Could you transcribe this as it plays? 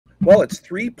Well, it's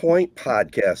 3-Point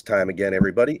Podcast time again,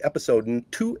 everybody. Episode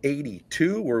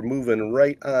 282. We're moving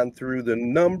right on through the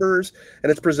numbers,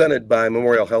 and it's presented by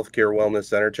Memorial Healthcare Wellness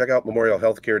Center. Check out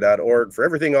memorialhealthcare.org for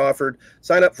everything offered.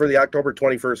 Sign up for the October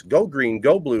 21st Go Green,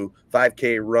 Go Blue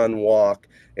 5K Run Walk,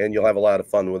 and you'll have a lot of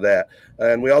fun with that.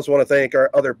 And we also want to thank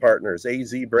our other partners,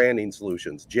 AZee Branding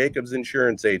Solutions, Jacobs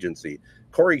Insurance Agency,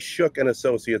 Kori Shook and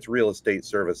Associates Real Estate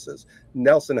Services,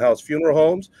 Nelson House Funeral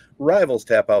Homes, Rivals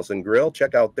Taphouse and Grille.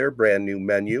 Check out their brand new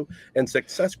menu, and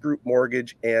Success Group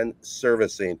Mortgage and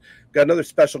Servicing. Got another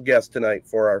special guest tonight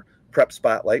for our Prep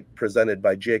Spotlight presented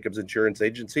by Jacobs Insurance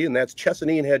Agency, and that's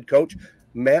Chesaning head coach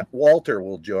Matt Walter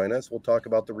will join us. We'll talk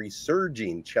about the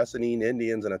resurging Chesaning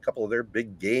Indians and a couple of their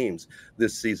big games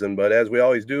this season. But as we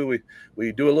always do,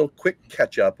 we do a little quick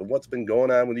catch up of what's been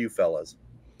going on with you fellas.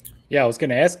 Yeah, I was going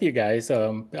to ask you guys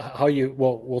how you,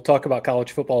 well, we'll talk about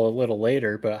college football a little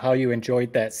later, but how you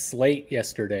enjoyed that slate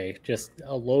yesterday. Just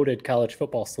a loaded college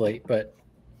football slate, but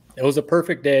it was a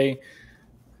perfect day.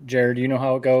 Jared, you know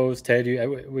how it goes. Ted,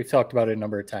 we've talked about it a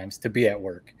number of times, to be at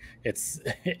work. It's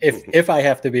if I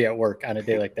have to be at work on a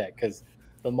day like that, because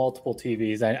the multiple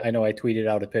TVs, I know I tweeted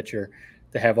out a picture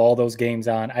to have all those games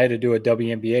on. I had to do a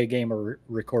WNBA game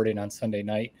recording on Sunday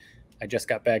night. I just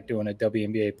got back doing a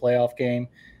WNBA playoff game.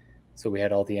 So we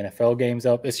had all the NFL games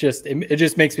up. It's just, it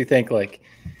just makes me think, like,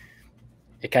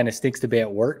 it kind of stinks to be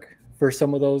at work for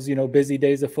some of those, busy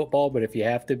days of football. But if you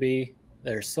have to be,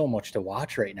 there's so much to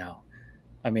watch right now.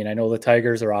 I mean, I know the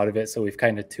Tigers are out of it, so we've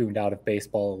kind of tuned out of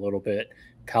baseball a little bit.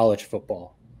 College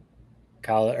football,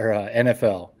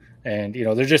 NFL. And,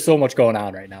 there's just so much going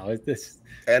on right now. It's this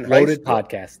and loaded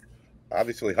podcast.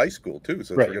 Obviously high school too.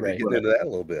 So we're going to be getting into that a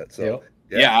little bit. So. Yep.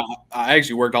 Yeah, I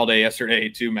actually worked all day yesterday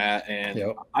too, Matt. And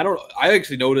I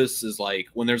actually notice is like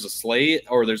when there's a slate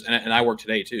or and I work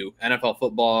today too, NFL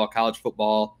football, college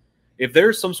football. If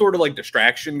there's some sort of like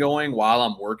distraction going while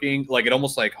I'm working, like it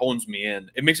almost like hones me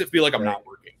in. It makes it feel like I'm not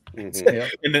working.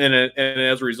 Mm-hmm. and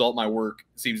as a result, my work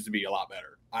seems to be a lot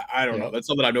better. I don't know. That's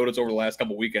something I've noticed over the last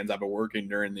couple of weekends. I've been working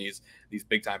during these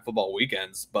big time football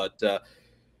weekends, but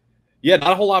yeah,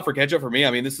 not a whole lot for catch up for me. I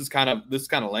mean, this is kind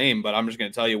of lame, but I'm just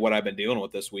going to tell you what I've been dealing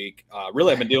with this week.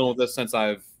 Really, I've been dealing with this since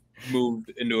I've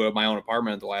moved into my own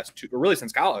apartment the last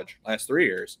since college, last 3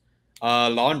 years.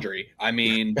 Laundry. I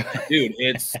mean, dude,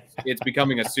 it's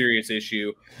becoming a serious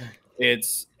issue.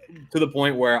 It's to the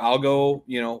point where I'll go,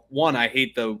 one, I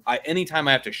hate anytime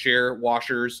I have to share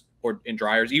washers and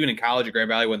dryers, even in college at Grand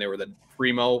Valley when they were the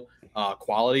primo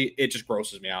quality, it just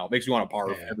grosses me out. It makes me want to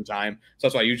barf every time. So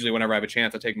that's why usually whenever I have a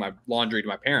chance, I take my laundry to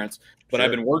my parents. But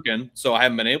I've been working, so I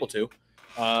haven't been able to.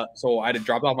 So I had to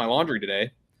drop off my laundry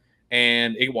today,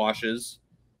 and it washes.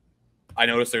 I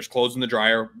notice there's clothes in the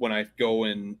dryer when I go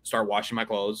and start washing my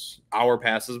clothes. Hour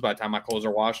passes by the time my clothes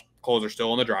are washed. Clothes are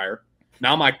still in the dryer.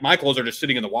 Now my clothes are just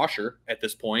sitting in the washer at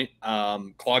this point,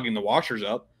 clogging the washers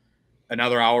up.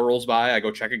 Another hour rolls by. I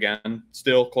go check again.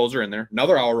 Still, clothes are in there.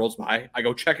 Another hour rolls by. I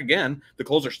go check again. The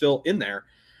clothes are still in there.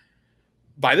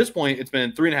 By this point, it's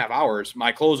been 3.5 hours.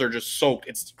 My clothes are just soaked.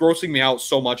 It's grossing me out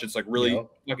so much. It's like really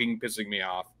fucking pissing me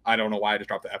off. I don't know why I just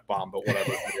dropped the F-bomb, but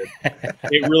whatever.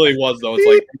 It really was, though. It's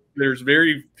like there's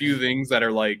very few things that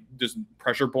are like just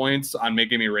pressure points on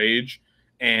making me rage.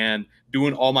 And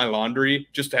doing all my laundry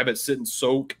just to have it sit and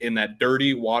soak in that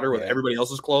dirty water with everybody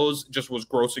else's clothes just was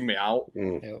grossing me out.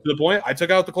 To the point I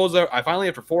took out the clothes that I finally,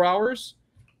 after 4 hours,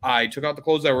 I took out the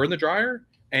clothes that were in the dryer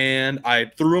and I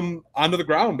threw them onto the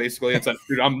ground basically and said,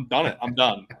 dude, I'm done. I'm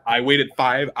done. I waited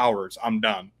 5 hours. I'm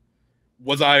done.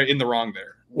 Was I in the wrong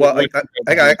there? Well,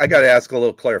 I got to ask a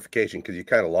little clarification because you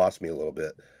kind of lost me a little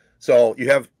bit. So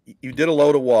you did a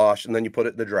load of wash and then you put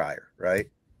it in the dryer, right?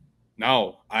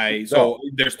 No, so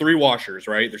there's 3 washers,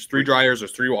 right? There's 3 dryers,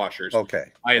 there's 3 washers. Okay.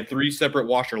 I had 3 separate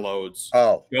washer loads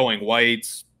going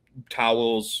whites,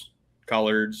 towels,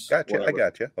 coloreds. Gotcha. Whatever. I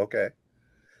gotcha. Okay.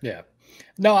 Yeah.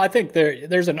 No, I think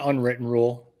there's an unwritten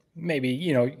rule. Maybe,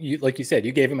 you like you said,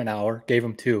 you gave him an hour, gave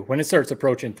him 2. When it starts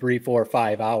approaching 3, 4,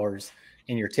 5 hours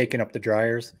and you're taking up the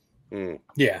dryers,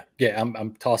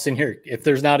 I'm tossing here. If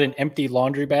there's not an empty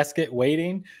laundry basket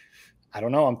waiting, I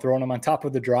don't know. I'm throwing them on top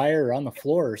of the dryer or on the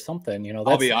floor or something.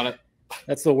 I'll be on it.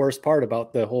 That's the worst part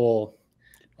about the whole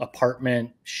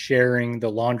apartment sharing the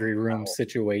laundry room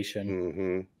situation.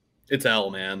 Mm-hmm. It's hell,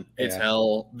 man. It's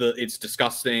hell. It's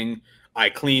disgusting. I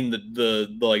clean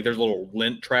the like. There's a little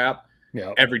lint trap.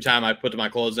 Yeah. Every time I put my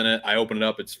clothes in it, I open it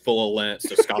up. It's full of lint.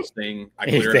 It's disgusting. I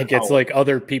clear think it's like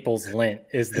other people's lint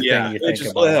is the thing you think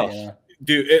about.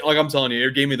 Dude, like I'm telling you,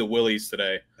 it gave me the willies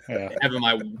today. having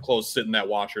my clothes sit in that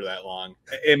washer that long.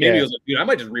 And maybe it was like, dude, I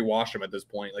might just rewash them at this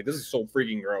point. Like, this is so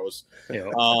freaking gross. Yeah.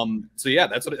 So yeah,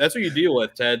 that's what you deal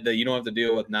with, Ted, that you don't have to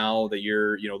deal with now that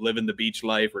you're, living the beach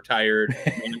life, retired.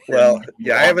 Well,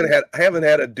 yeah, I haven't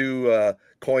had to do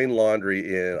coin laundry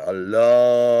in a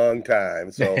long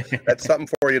time. So that's something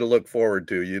for you to look forward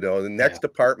to. The next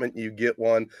apartment, you get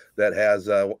one that has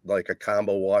like a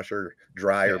combo washer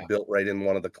dryer built right in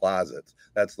one of the closets.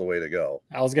 That's the way to go.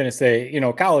 I was going to say,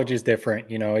 college is different,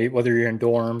 whether you're in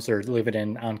dorms or living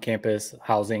in on campus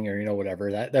housing or,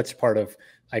 whatever, that's part of,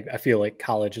 I feel like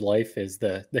college life is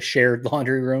the shared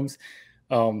laundry rooms.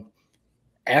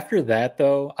 After that,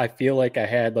 though, I feel like I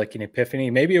had like an epiphany.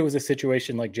 Maybe it was a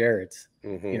situation like Jared's,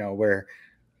 where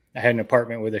I had an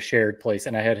apartment with a shared place,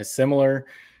 and I had a similar,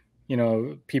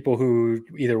 people who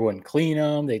either wouldn't clean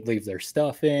them, they'd leave their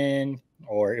stuff in,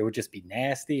 or it would just be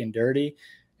nasty and dirty.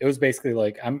 It was basically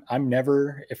like, I'm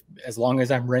never, as long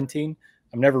as I'm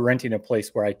never renting a place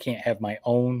where I can't have my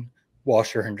own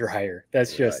washer and dryer.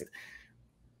 That's just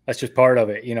part of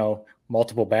it,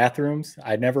 multiple bathrooms.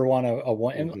 I never want a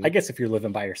one. And I guess if you're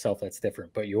living by yourself, that's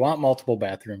different, but you want multiple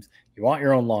bathrooms, you want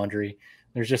your own laundry.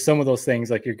 There's just some of those things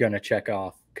like you're going to check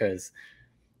off, because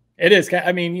it is,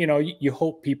 I mean, you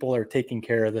hope people are taking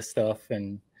care of this stuff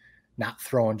and not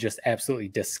throwing just absolutely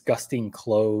disgusting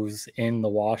clothes in the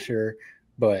washer.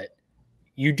 But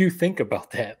you do think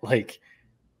about that. Like,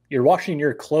 you're washing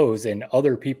your clothes in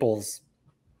other people's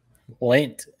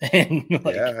lint and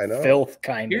filth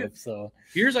of. So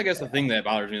here's, I guess, the thing that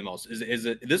bothers me the most is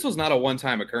that this was not a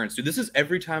one-time occurrence, dude. This is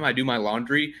every time I do my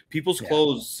laundry, people's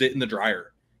clothes sit in the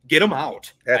dryer. Get them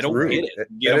out. That's I don't rude. get it.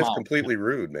 That is completely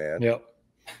rude, man. Yep.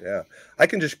 Yeah. I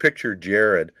can just picture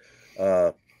Jared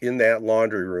in that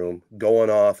laundry room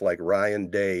going off like Ryan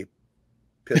Day,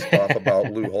 pissed off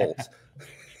about Lou Holtz.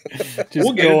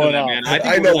 We'll get into that, man.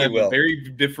 I know we will. Have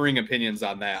very differing opinions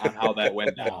on that, on how that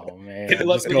went down. Oh man! I'm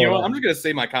just going to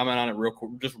say my comment on it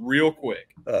real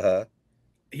quick.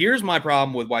 Here's my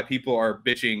problem with why people are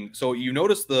bitching. So you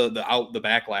notice the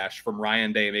backlash from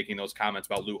Ryan Day making those comments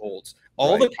about Lou Holtz.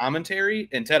 All the commentary,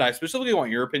 and Ted, I specifically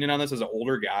want your opinion on this as an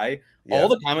older guy. Yeah. All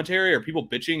the commentary are people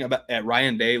bitching at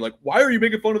Ryan Day, like, why are you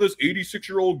making fun of this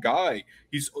 86-year-old guy?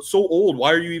 He's so old.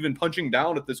 Why are you even punching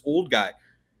down at this old guy?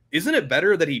 Isn't it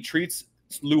better that he treats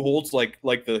Lou Holtz like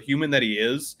the human that he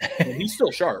is, and he's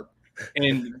still sharp,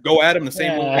 and go at him the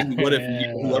same way he would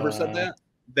if whoever said that?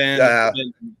 Than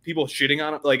people shitting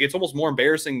on him. Like, it's almost more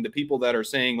embarrassing the people that are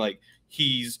saying like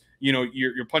he's,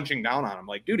 you're punching down on him.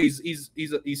 Like, dude, he's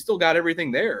still got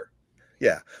everything there.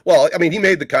 Yeah. Well, I mean, he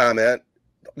made the comment.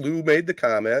 Lou made the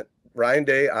comment. Ryan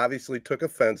Day obviously took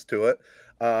offense to it.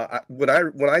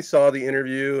 When I saw the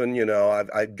interview, and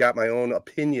I've got my own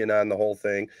opinion on the whole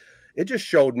thing, it just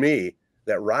showed me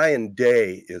that Ryan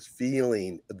Day is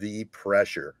feeling the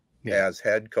pressure as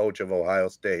head coach of Ohio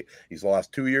State. He's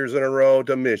lost 2 years in a row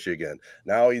to Michigan.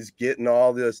 Now he's getting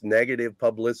all this negative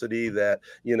publicity that,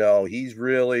 he's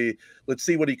really, let's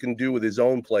see what he can do with his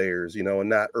own players, and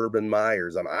not Urban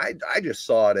Meyer's. I just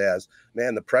saw it as,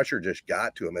 man, the pressure just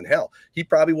got to him. And hell, he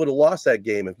probably would have lost that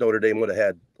game if Notre Dame would have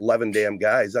had 11 damn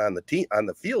guys on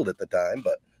the field at the time.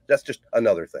 But that's just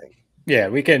another thing. Yeah,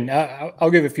 we can. I'll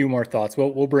give a few more thoughts.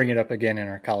 We'll bring it up again in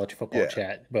our college football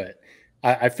chat, but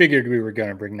I figured we were going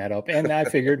to bring that up, and I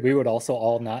figured we would also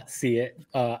all not see it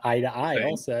eye to eye.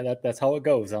 Also, that's how it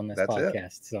goes on this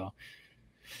podcast. So,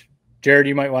 Jared,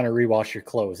 you might want to rewash your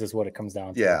clothes, is what it comes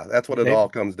down to. Yeah, that's what it all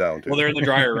comes down to. Well, they're in the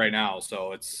dryer right now,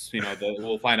 so it's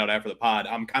we'll find out after the pod.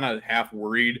 I'm kind of half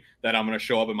worried that I'm going to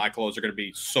show up and my clothes are going to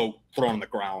be so thrown on the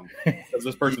ground because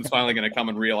this person's finally going to come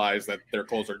and realize that their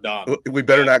clothes are done. We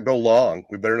better not go long.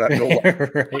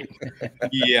 Right.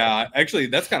 Yeah, actually,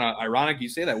 that's kind of ironic you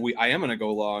say that. I am going to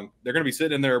go long. They're going to be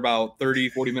sitting in there about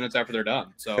 30-40 minutes after they're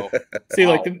done. So see,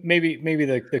 like maybe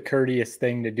the courteous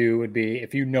thing to do would be,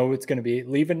 if it's going to be,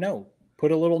 leave a note.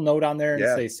 Put a little note on there and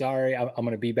say, sorry, I'm going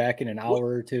to be back in an hour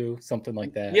or two, something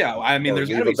like that. Yeah, I mean, there's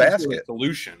got to be some sort of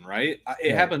solution, right?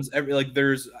 It happens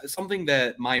there's something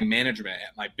that my management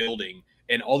at my building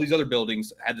and all these other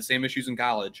buildings had the same issues in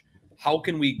college. How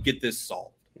can we get this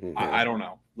solved? I don't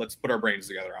know. Let's put our brains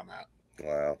together on that.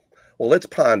 Wow. Well, let's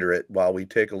ponder it while we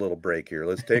take a little break here.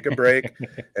 Let's take a break,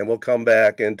 and we'll come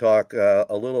back and talk a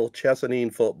little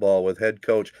Chesaning football with head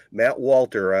coach Matt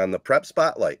Walter on the Prep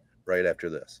Spotlight right after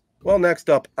this. Well, next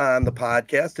up on the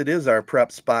podcast, it is our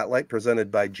Prep Spotlight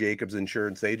presented by Jacobs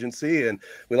Insurance Agency, and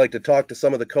we like to talk to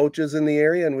some of the coaches in the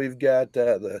area, and we've got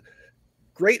the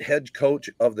great head coach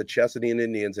of the Chesaning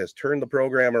Indians has turned the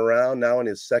program around now in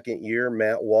his second year,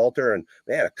 Matt Walter, and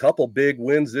man, a couple big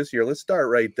wins this year. Let's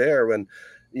start right there. When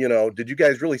did you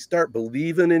guys really start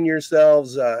believing in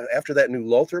yourselves after that New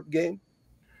Lothrop game?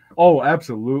 Oh,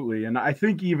 absolutely. And I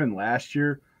think even last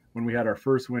year when we had our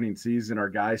first winning season, our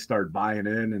guys started buying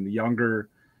in, and the younger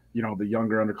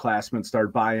underclassmen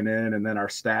started buying in. And then our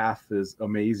staff is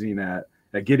amazing at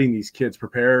getting these kids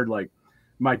prepared. Like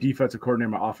my defensive coordinator,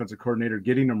 my offensive coordinator,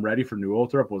 getting them ready for New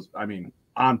Lothrop was,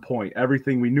 on point.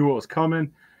 Everything, we knew what was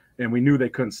coming, and we knew they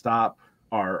couldn't stop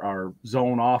our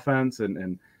zone offense.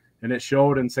 And it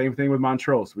showed. And same thing with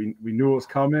Montrose. We knew it was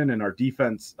coming, and our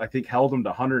defense, I think, held them to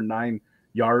 109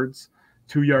 yards,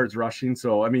 2 yards rushing.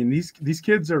 So these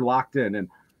kids are locked in,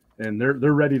 and they're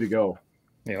ready to go.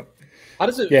 Yeah. How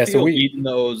does it feel beating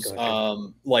those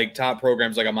like top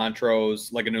programs like a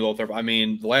Montrose, like a New Lothrop?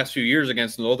 The last few years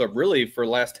against New Lothrop, really for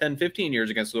the last 10, 15 years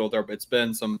against New Lothrop, it's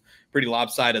been some pretty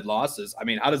lopsided losses.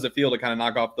 How does it feel to kind of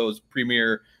knock off those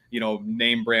premier,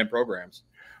 name brand programs?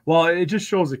 Well, it just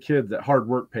shows the kid that hard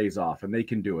work pays off, and they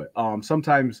can do it.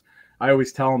 Sometimes I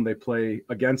always tell them they play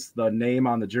against the name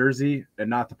on the jersey and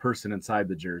not the person inside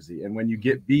the jersey. And when you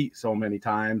get beat so many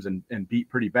times and beat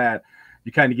pretty bad,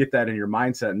 you kind of get that in your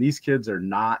mindset. And these kids are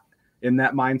not in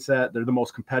that mindset. They're the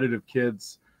most competitive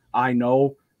kids I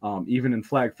know. Even in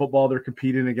flag football, they're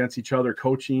competing against each other,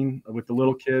 coaching with the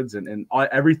little kids, and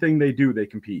everything they do, they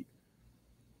compete.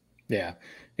 Yeah.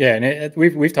 Yeah. And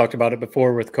we've talked about it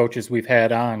before with coaches we've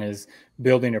had on, is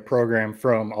building a program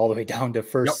from all the way down to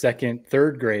first, second,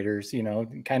 third graders,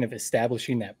 kind of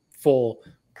establishing that full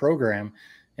program.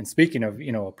 And speaking of,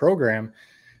 a program,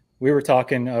 we were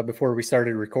talking before we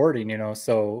started recording,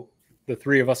 so the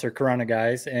three of us are Corona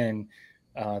guys, and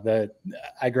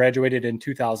I graduated in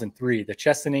 2003. The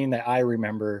Chesaning that I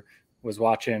remember was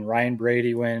watching Ryan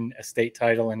Brady win a state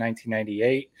title in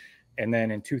 1998. And then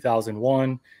in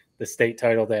 2001, the state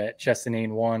title that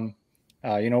Chesaning won,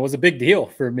 was a big deal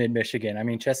for mid-Michigan.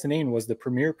 Chesaning was the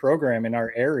premier program in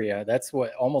our area. That's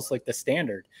what almost like the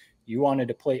standard. You wanted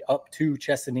to play up to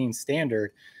Chesaning's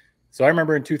standard. So I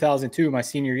remember in 2002, my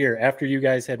senior year, after you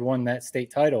guys had won that state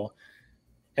title,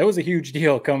 it was a huge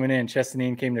deal coming in.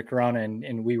 Chesaning came to Corona,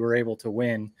 and we were able to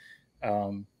win,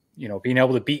 being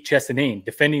able to beat Chesaning,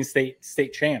 defending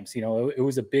state champs. It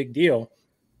was a big deal.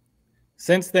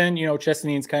 Since then,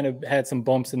 Chesaning's kind of had some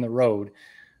bumps in the road.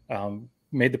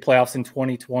 Made the playoffs in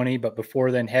 2020, but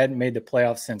before then hadn't made the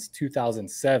playoffs since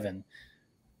 2007.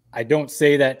 I don't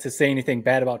say that to say anything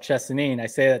bad about Chesaning. I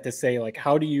say that to say, like,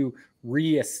 how do you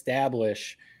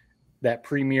reestablish that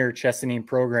premier Chesaning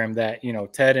program that,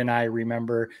 Ted and I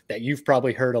remember, that you've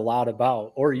probably heard a lot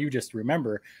about, or you just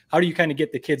remember? How do you kind of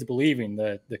get the kids believing,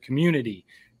 the community,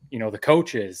 the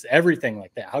coaches, everything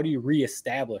like that? How do you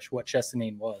reestablish what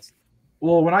Chesaning was?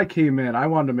 Well, when I came in, I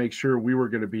wanted to make sure we were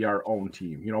going to be our own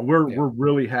team. We're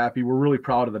really happy. We're really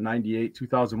proud of the 98,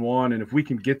 2001. And if we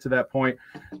can get to that point,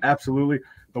 absolutely.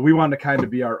 But we wanted to kind of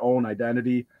be our own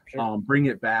identity, bring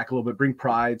it back a little bit, bring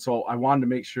pride. So I wanted to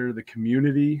make sure the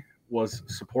community was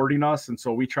supporting us. And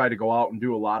so we tried to go out and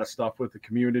do a lot of stuff with the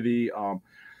community.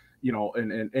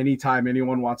 And anytime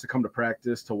anyone wants to come to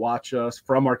practice to watch us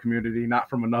from our community, not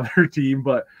from another team,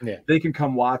 but they can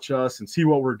come watch us and see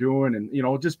what we're doing.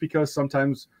 And, just because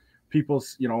sometimes people,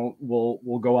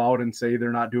 will go out and say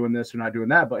they're not doing this or not doing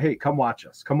that, but hey, come watch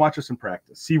us in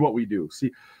practice, see what we do,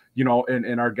 see,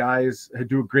 and our guys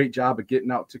do a great job of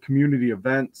getting out to community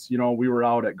events. We were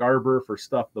out at Garber for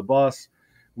Stuff the Bus.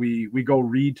 We go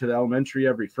read to the elementary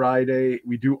every Friday.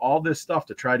 We do all this stuff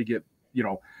to try to get,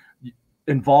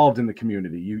 involved in the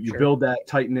community. You build that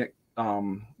tight knit,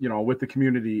 with the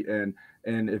community, and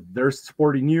if they're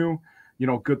supporting you,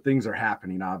 good things are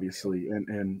happening, obviously,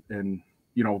 and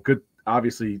good,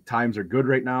 obviously times are good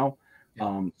right now.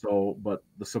 But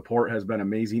the support has been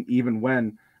amazing. Even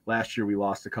when last year we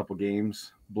lost a couple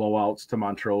games, blowouts to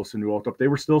Montrose and New Lothrop, they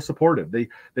were still supportive.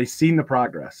 They seen the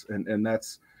progress, and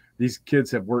that's, these kids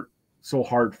have worked so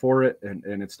hard for it,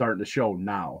 and it's starting to show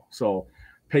now. So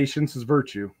patience is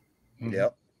virtue.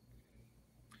 Yep.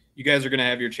 You guys are going to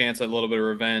have your chance at a little bit of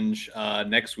revenge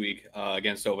next week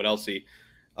against Ovid Elsie.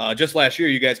 Just last year,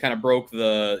 you guys kind of broke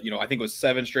the, I think it was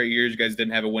 7 straight years. You guys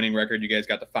didn't have a winning record. You guys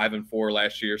got to 5-4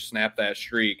 last year, snapped that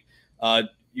streak.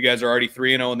 You guys are already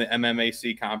 3-0 in the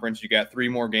MMAC conference. You got 3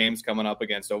 more games coming up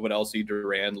against Ovid Elsie,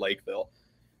 Durand, Lakeville.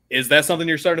 Is that something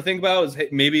you're starting to think about? Is, hey,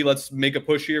 maybe let's make a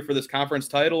push here for this conference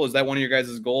title? Is that one of your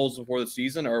guys' goals before the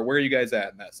season, or where are you guys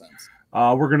at in that sense?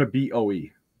 We're going to beat OE.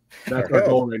 That's our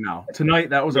goal right now. Tonight,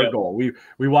 that was our goal.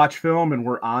 We watch film and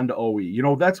we're on to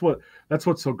OE. That's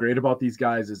what's so great about these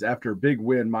guys is after a big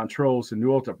win, Montrose and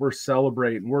New Lothrop, we're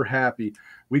celebrating, we're happy.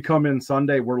 We come in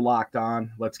Sunday, we're locked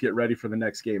on. Let's get ready for the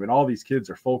next game. And all these kids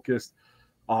are focused.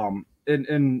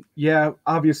 And yeah,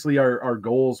 obviously our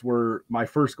goals were, my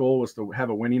first goal was to have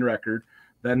a winning record,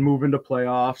 then move into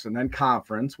playoffs and then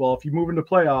conference. Well, if you move into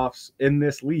playoffs in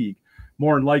this league,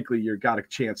 more than likely you've got a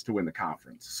chance to win the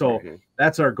conference. So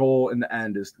that's our goal in the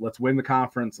end, is let's win the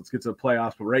conference. Let's get to the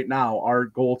playoffs. But right now, our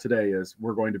goal today is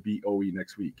we're going to beat OE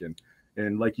next week.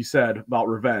 And like you said about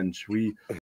revenge, we